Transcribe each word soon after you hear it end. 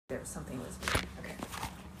There's something was weird. Okay.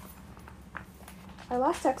 Our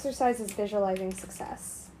last exercise is visualizing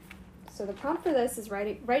success. So the prompt for this is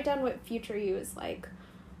write down what future you is like,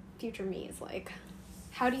 future me is like.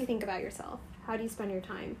 How do you think about yourself? How do you spend your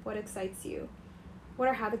time? What excites you? What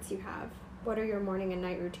are habits you have? What are your morning and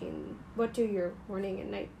night routine? What do your morning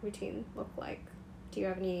and night routine look like? Do you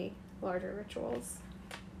have any larger rituals?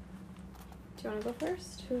 Do you want to go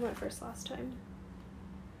first? Who went first last time?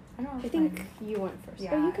 I think you went first.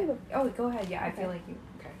 Yeah. Oh, you can go. Oh, go ahead. Yeah, Okay. I feel like you.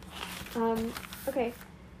 Okay. Okay.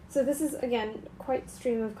 So this is, again, quite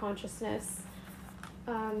stream of consciousness.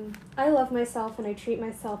 I love myself and I treat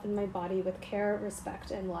myself and my body with care,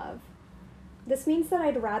 respect, and love. This means that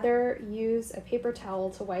I'd rather use a paper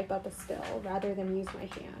towel to wipe up a spill rather than use my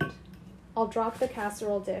hand. I'll drop the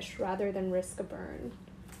casserole dish rather than risk a burn.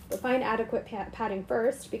 But find adequate padding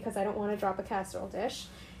first because I don't want to drop a casserole dish,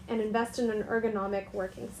 and invest in an ergonomic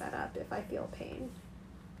working setup if I feel pain.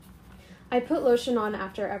 I put lotion on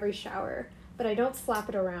after every shower, but I don't slap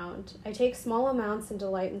it around. I take small amounts and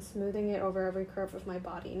delight in smoothing it over every curve of my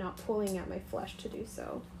body, not pulling at my flesh to do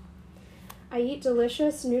so. I eat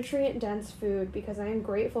delicious, nutrient-dense food because I am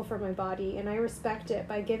grateful for my body and I respect it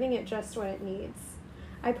by giving it just what it needs.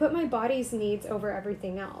 I put my body's needs over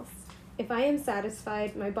everything else. If I am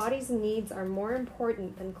satisfied, my body's needs are more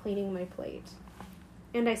important than cleaning my plate.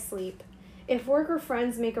 And I sleep. If work or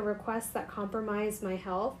friends make a request that compromises my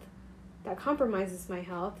health,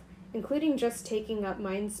 including just taking up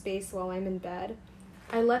mind space while I'm in bed,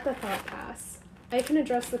 I let the thought pass. I can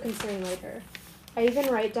address the concern later. I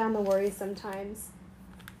even write down the worries sometimes,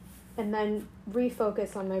 and then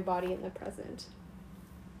refocus on my body in the present.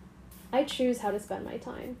 I choose how to spend my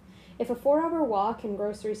time. If a 4-hour walk and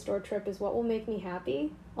grocery store trip is what will make me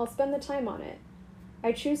happy, I'll spend the time on it.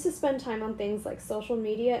 I choose to spend time on things like social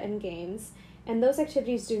media and games, and those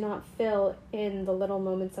activities do not fill in the little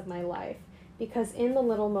moments of my life, because in the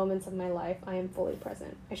little moments of my life, I am fully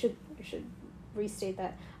present. I should restate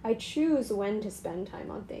that. I choose when to spend time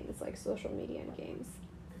on things like social media and games.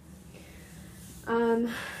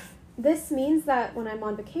 This means that when I'm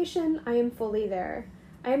on vacation, I am fully there.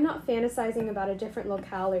 I am not fantasizing about a different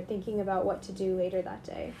locale or thinking about what to do later that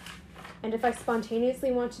day. And if I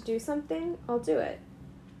spontaneously want to do something, I'll do it.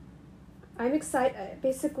 I'm excited,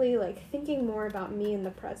 basically like thinking more about me in the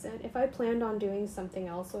present. If I planned on doing something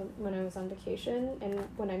else when I was on vacation, and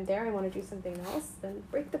when I'm there I want to do something else, then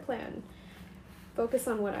break the plan. Focus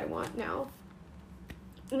on what I want now.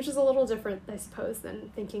 Which is a little different, I suppose,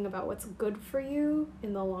 than thinking about what's good for you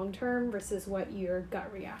in the long term versus what you're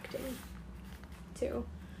gut reacting to.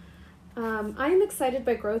 I am excited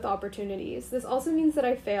by growth opportunities. This also means that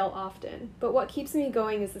I fail often, but what keeps me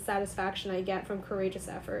going is the satisfaction I get from courageous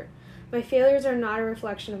effort. My failures are not a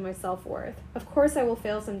reflection of my self-worth. Of course I will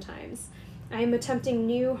fail sometimes. I am attempting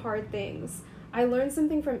new, hard things. I learn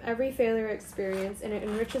something from every failure experience, and it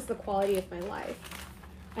enriches the quality of my life.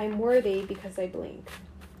 I am worthy because I blink.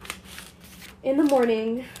 In the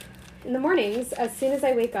mornings, as soon as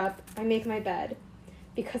I wake up, I make my bed,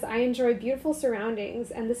 because I enjoy beautiful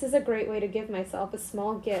surroundings, and this is a great way to give myself a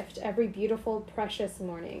small gift every beautiful, precious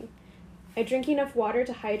morning. I drink enough water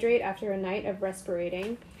to hydrate after a night of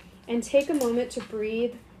respirating, and take a moment to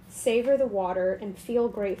breathe, savor the water, and feel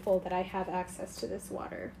grateful that I have access to this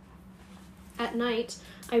water. At night,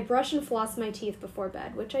 I brush and floss my teeth before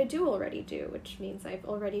bed, which I do already do, which means I've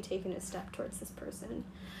already taken a step towards this person,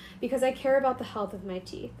 because I care about the health of my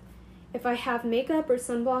teeth. If I have makeup or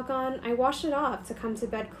sunblock on, I wash it off to come to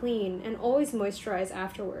bed clean and always moisturize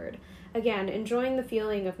afterward, again, enjoying the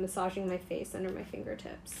feeling of massaging my face under my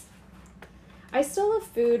fingertips. I still love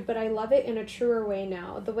food, but I love it in a truer way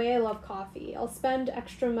now, the way I love coffee. I'll spend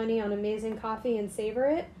extra money on amazing coffee and savor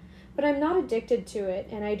it, but I'm not addicted to it,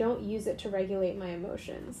 and I don't use it to regulate my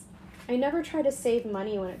emotions. I never try to save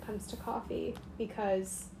money when it comes to coffee,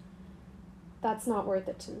 because that's not worth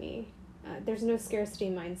it to me. There's no scarcity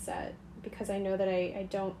mindset, because I know that I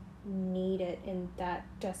don't need it in that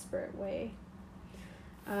desperate way.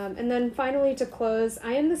 And then finally, to close,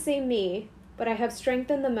 I am the same me, but I have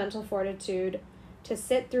strengthened the mental fortitude to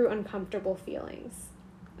sit through uncomfortable feelings.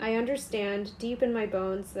 I understand deep in my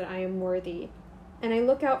bones that I am worthy, and I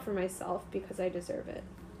look out for myself because I deserve it.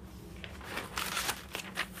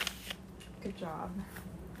 Good job.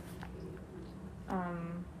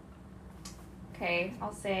 Okay,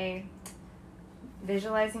 I'll say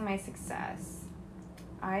visualizing my success.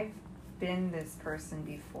 I've been this person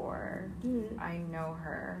before. I know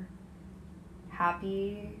her.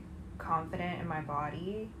 Happy, confident in my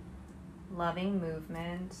body, loving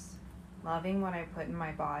movement, loving what I put in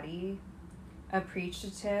my body,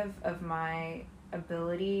 appreciative of my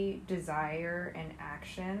ability, desire, and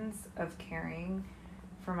actions of caring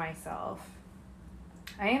for myself.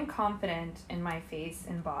 I am confident in my face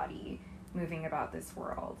and body moving about this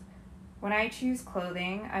world. When I choose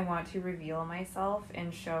clothing, I want to reveal myself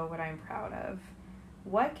and show what I'm proud of.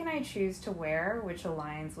 What can I choose to wear which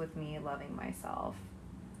aligns with me loving myself?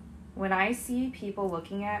 When I see people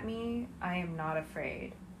looking at me, I am not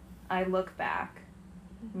afraid. I look back,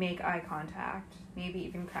 make eye contact, maybe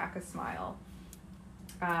even crack a smile.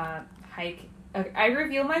 I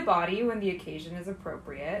reveal my body when the occasion is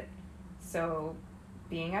appropriate, so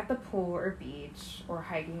being at the pool or beach or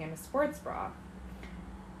hiking in a sports bra.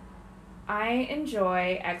 I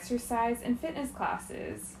enjoy exercise and fitness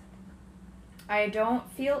classes. I don't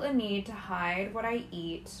feel a need to hide what I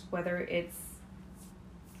eat, whether it's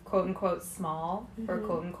quote-unquote small or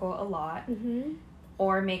quote-unquote a lot,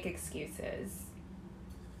 or make excuses.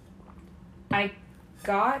 I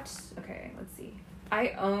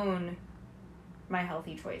own my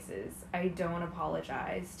healthy choices. I don't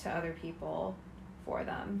apologize to other people for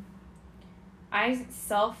them. I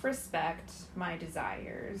self-respect my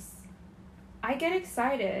desires. I get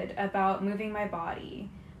excited about moving my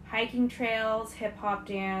body, hiking trails, hip-hop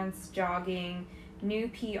dance, jogging, new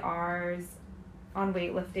PRs on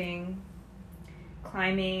weightlifting,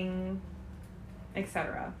 climbing,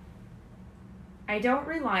 etc. I don't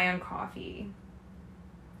rely on coffee.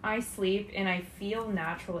 I sleep and I feel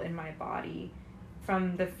natural in my body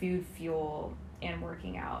from the food, fuel, and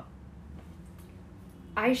working out.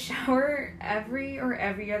 I shower every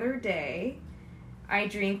other day. I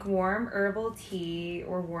drink warm herbal tea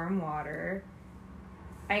or warm water.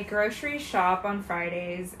 I grocery shop on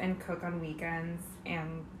Fridays and cook on weekends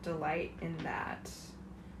and delight in that.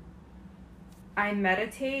 I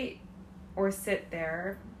meditate or sit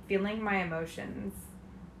there feeling my emotions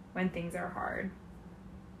when things are hard.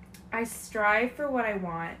 I strive for what I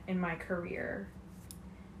want in my career.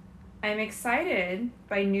 I'm excited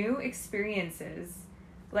by new experiences,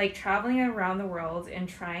 like traveling around the world and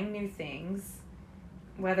trying new things,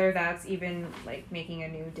 whether that's even like making a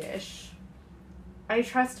new dish. I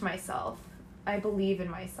trust myself. I believe in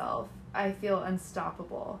myself. I feel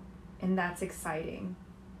unstoppable, and that's exciting,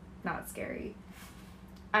 not scary.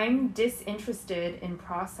 I'm disinterested in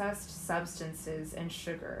processed substances and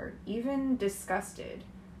sugar, even disgusted.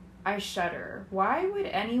 I shudder. Why would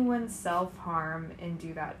anyone self-harm and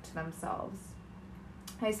do that to themselves?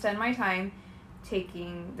 I spend my time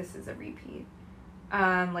taking, this is a repeat,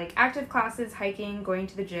 like active classes, hiking, going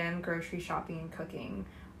to the gym, grocery shopping, and cooking,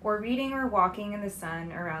 or reading or walking in the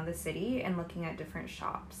sun around the city and looking at different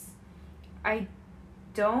shops. I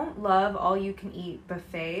don't love all-you-can-eat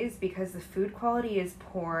buffets because the food quality is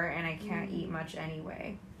poor and I can't eat much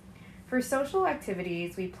anyway. For social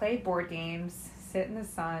activities, we play board games, sit in the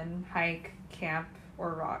sun, hike, camp,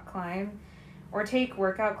 or rock climb, or take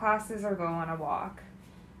workout classes or go on a walk.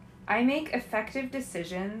 I make effective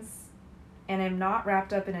decisions and am not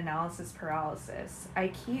wrapped up in analysis paralysis. I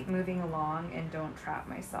keep moving along and don't trap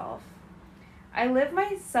myself. I live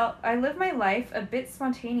my life a bit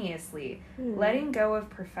spontaneously, letting go of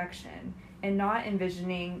perfection and not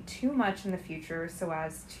envisioning too much in the future so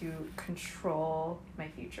as to control my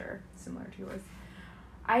future, similar to yours.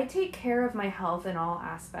 I take care of my health in all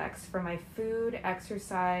aspects, from my food,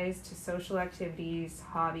 exercise, to social activities,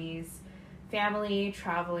 hobbies, family,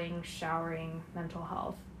 traveling, showering, mental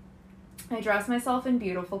health. I dress myself in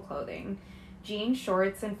beautiful clothing, jean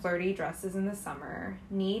shorts and flirty dresses in the summer,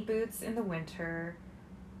 knee boots in the winter,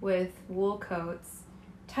 with wool coats,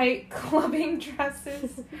 tight clubbing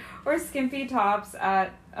dresses, or skimpy tops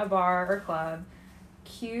at a bar or club,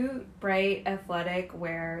 cute, bright, athletic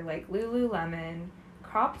wear like Lululemon,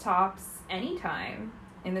 crop tops anytime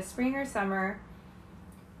in the spring or summer,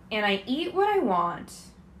 and I eat what I want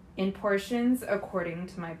in portions according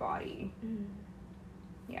to my body.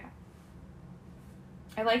 Yeah.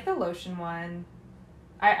 I like the lotion one.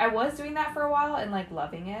 I was doing that for a while and like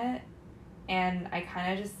loving it, and I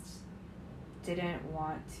kind of just didn't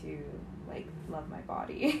want to like love my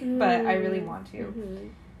body, but I really want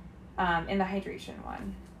to. And the hydration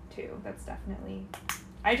one too. That's definitely,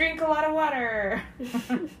 I drink a lot of water.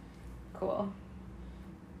 Cool.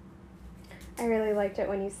 I really liked it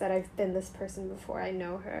when you said I've been this person before. I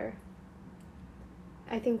know her.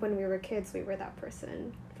 I think when we were kids, we were that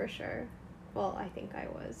person for sure. Well, I think I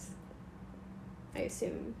was. I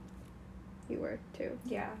assume you were too.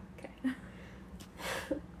 Yeah. Okay.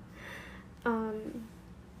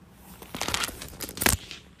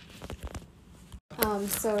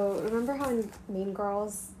 So remember how in Mean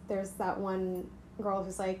Girls, there's that one girl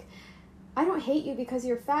who's like, I don't hate you because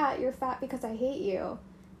you're fat because I hate you.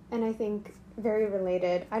 And I think very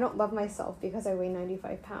related. I don't love myself because I weigh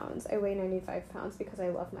 95 pounds. I weigh 95 pounds because I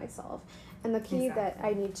love myself. And the key that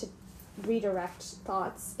I need to redirect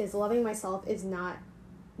thoughts is loving myself is not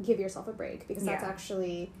give yourself a break, because that's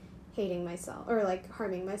actually hating myself or like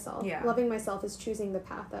harming myself. Loving myself is choosing the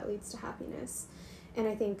path that leads to happiness. And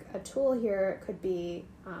I think a tool here could be,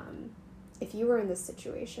 if you were in this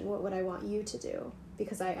situation, what would I want you to do?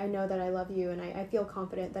 Because I know that I love you, and I feel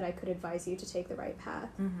confident that I could advise you to take the right path.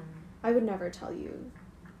 I would never tell you,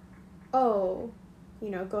 oh,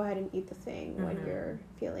 go ahead and eat the thing when you're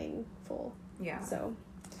feeling full. Yeah. So,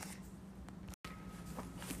 do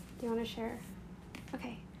you want to share?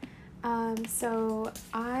 Okay. So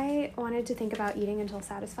I wanted to think about eating until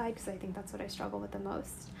satisfied, because I think that's what I struggle with the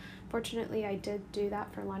most. Fortunately, I did do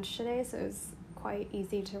that for lunch today, so it was quite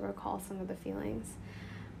easy to recall some of the feelings.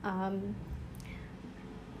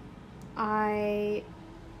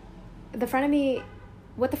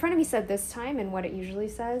 What the frenemy said this time, and what it usually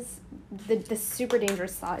says, the super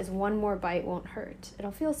dangerous thought is one more bite won't hurt.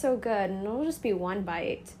 It'll feel so good, and it'll just be one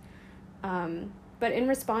bite. But in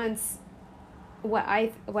response, what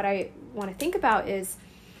I want to think about is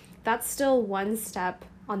that's still one step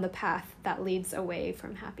on the path that leads away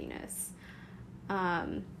from happiness.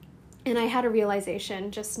 And I had a realization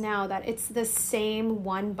just now that it's the same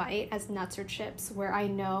one bite as nuts or chips, where I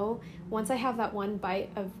know once I have that one bite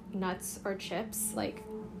of nuts or chips, like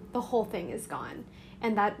the whole thing is gone.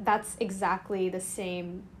 And that's exactly the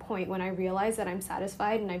same point when I realize that I'm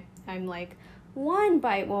satisfied and I'm like, one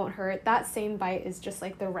bite won't hurt. That same bite is just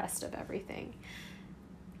like the rest of everything.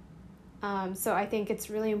 So I think it's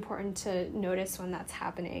really important to notice when that's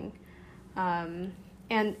happening.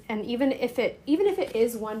 And even if it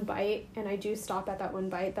is one bite and I do stop at that one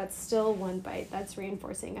bite, that's still one bite. That's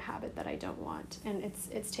reinforcing a habit that I don't want, and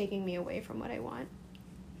it's taking me away from what I want.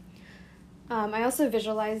 I also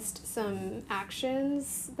visualized some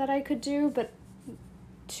actions that I could do, but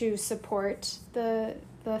to support the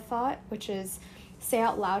thought, which is say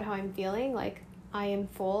out loud how I'm feeling, like I am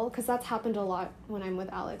full, because that's happened a lot when I'm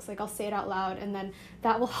with Alex. Like I'll say it out loud, and then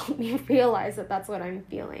that will help me realize that that's what I'm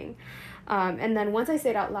feeling. And then once I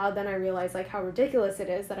say it out loud, then I realize like how ridiculous it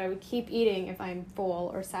is that I would keep eating if I'm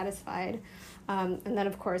full or satisfied. And then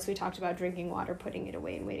of course we talked about drinking water, putting it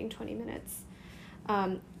away, and waiting 20 minutes.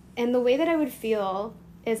 And the way that I would feel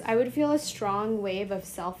is I would feel a strong wave of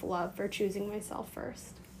self-love for choosing myself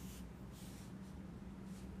first.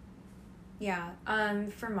 Yeah.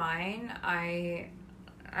 For mine, I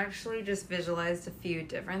actually just visualized a few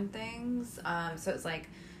different things. So it's like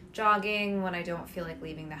jogging when I don't feel like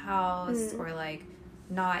leaving the house, or like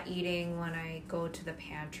not eating when I go to the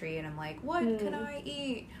pantry and I'm like, what can I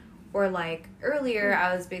eat? Or like earlier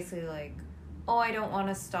I was basically like, oh, I don't want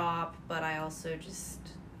to stop, but I also just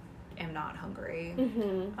am not hungry.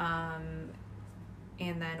 And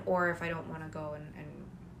then, or if I don't want to go and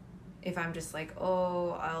if I'm just like, oh,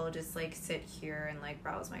 I'll just like sit here and like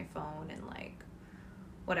browse my phone and like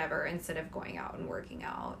whatever, instead of going out and working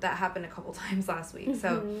out. That happened a couple times last week.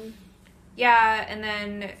 So yeah. And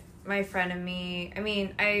then my friend and me, I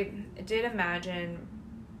mean, I did imagine,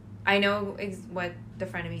 I know what the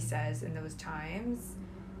friend of me says in those times.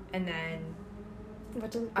 And then what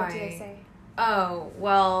did they say? Oh,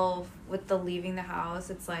 well, with the leaving the house,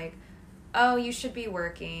 it's like, oh, you should be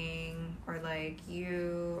working, or like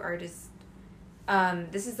you are just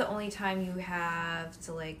this is the only time you have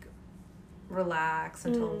to like relax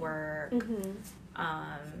until work.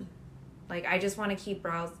 Like I just want to keep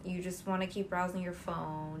you just want to keep browsing your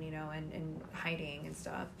phone, and hiding and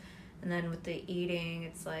stuff. And then with the eating,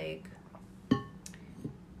 it's like,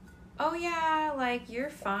 oh yeah, like you're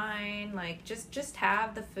fine, like just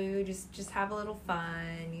have the food, just have a little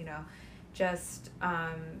fun, just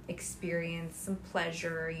experience some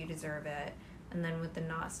pleasure, you deserve it. And then with the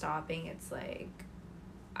not stopping, it's like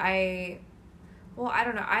I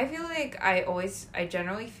don't know, I feel like I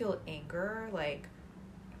generally feel anger, like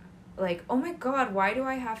oh my god, why do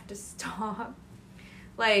I have to stop?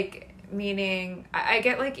 Like, meaning I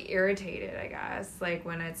get like irritated, I guess, like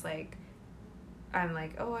when it's like I'm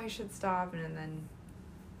like, oh, I should stop, and then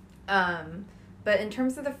but in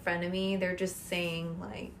terms of the frenemy, they're just saying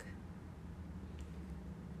like,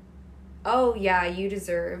 oh yeah, you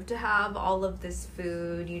deserve to have all of this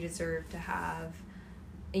food, you deserve to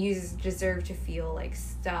feel like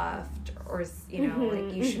stuffed, or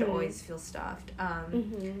like you should always feel stuffed.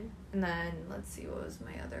 And then let's see, what was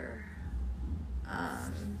my other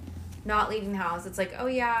not leaving the house, it's like, oh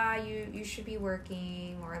yeah, you should be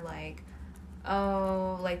working, or like,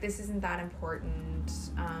 oh, like this isn't that important,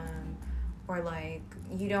 or like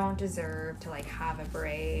you don't deserve to like have a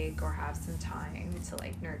break or have some time to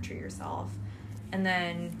like nurture yourself. And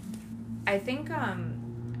then I think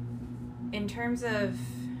in terms of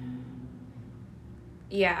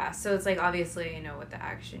so it's like obviously I know what the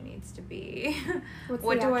action needs to be. What's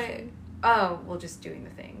the action? Just doing the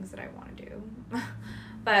things that I want to do.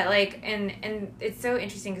 But like and it's so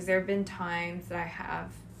interesting because there have been times that I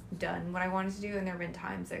have done what I wanted to do, and there have been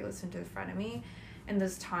times that I listened to the friend of me, and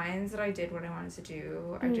those times that I did what I wanted to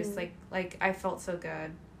do, I just like I felt so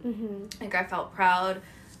good. Like I felt proud.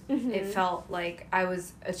 It felt like I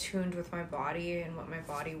was attuned with my body and what my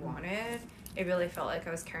body wanted. It really felt like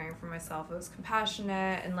I was caring for myself. It was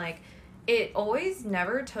compassionate, and like it always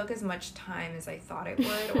never took as much time as I thought it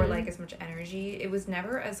would, or like as much energy. It was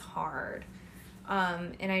never as hard.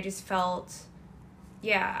 And I just felt,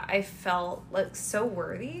 I felt like so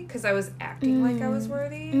worthy because I was acting like I was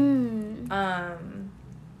worthy.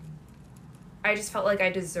 I just felt like I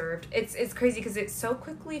deserved. It's crazy because it so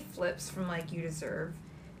quickly flips from like you deserve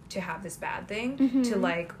to have this bad thing to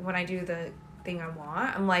like when I do the thing I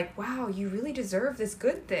want, I'm like, wow, you really deserve this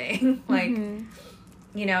good thing. Like,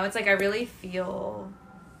 you know, it's like I really feel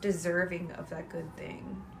deserving of that good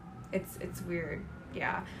thing. It's weird.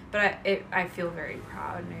 Yeah, but I feel very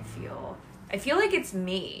proud, and I feel like it's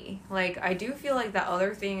me. Like I do feel like that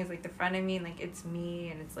other thing is like the friend of me, and like it's me,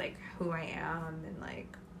 and it's like who I am, and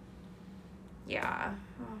like I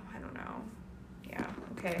don't know.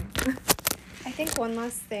 Okay. I think one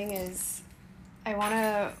last thing is I want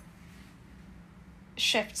to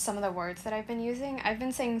shift some of the words that I've been using. I've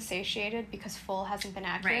been saying satiated because full hasn't been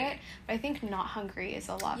accurate, right. But I think not hungry is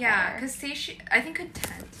a lot better. Yeah, because I think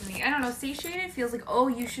content to me. I don't know, satiated feels like, oh,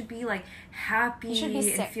 you should be like happy you should be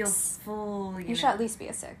 6. and feel full. You should at least be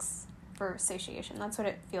a 6 for satiation. That's what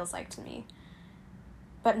it feels like to me.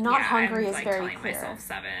 But not hungry is very clear. I'm like myself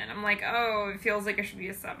 7. I'm like, oh, it feels like I should be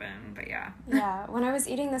a 7, but yeah. Yeah, when I was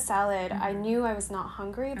eating the salad, I knew I was not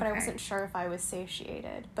hungry, but I wasn't sure if I was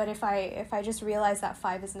satiated. But if I just realized that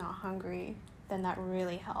 5 is not hungry, then that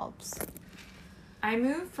really helps. I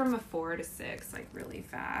moved from a 4 to 6 like really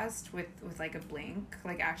fast with like a blink.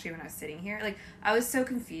 Like actually when I was sitting here, like I was so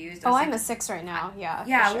confused. I'm like, a 6 right now. Yeah.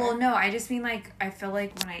 Yeah. For sure. Well, no, I just mean like I feel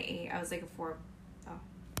like when I ate, I was like a 4.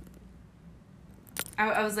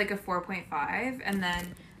 I was like a 4.5, and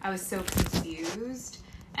then I was so confused.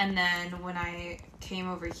 And then when I came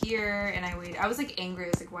over here and I waited, I was like angry. I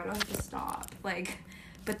was like, why do I have to stop? Like,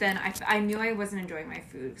 but then I knew I wasn't enjoying my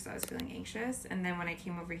food because I was feeling anxious. And then when I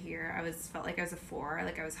came over here, felt like I was a 4,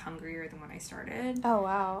 like I was hungrier than when I started. Oh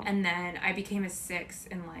wow! And then I became a 6,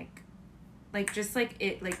 and like just like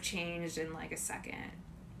it like changed in like a second.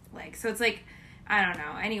 Like so, it's like. I don't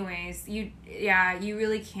know. Anyways, you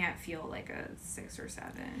really can't feel like a 6 or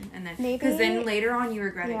 7, and then because then later on you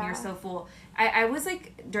regret it and you're so full. I was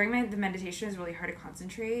like during the meditation, it was really hard to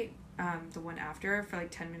concentrate. The one after for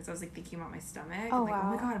like 10 minutes, I was like thinking about my stomach. Oh, I'm like, oh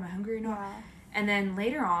my god, am I hungry or not? Yeah. And then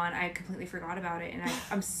later on, I completely forgot about it, and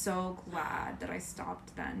I'm so glad that I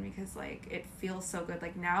stopped then because like it feels so good.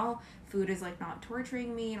 Like now, food is like not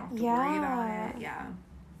torturing me. I don't have to worry about it. Yeah.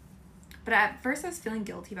 But at first I was feeling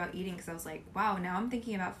guilty about eating because I was like, wow, now I'm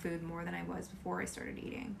thinking about food more than I was before I started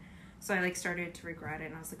eating. So I like started to regret it,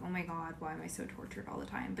 and I was like, oh my god, why am I so tortured all the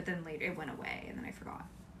time? But then later it went away, and then I forgot.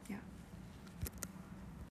 Yeah.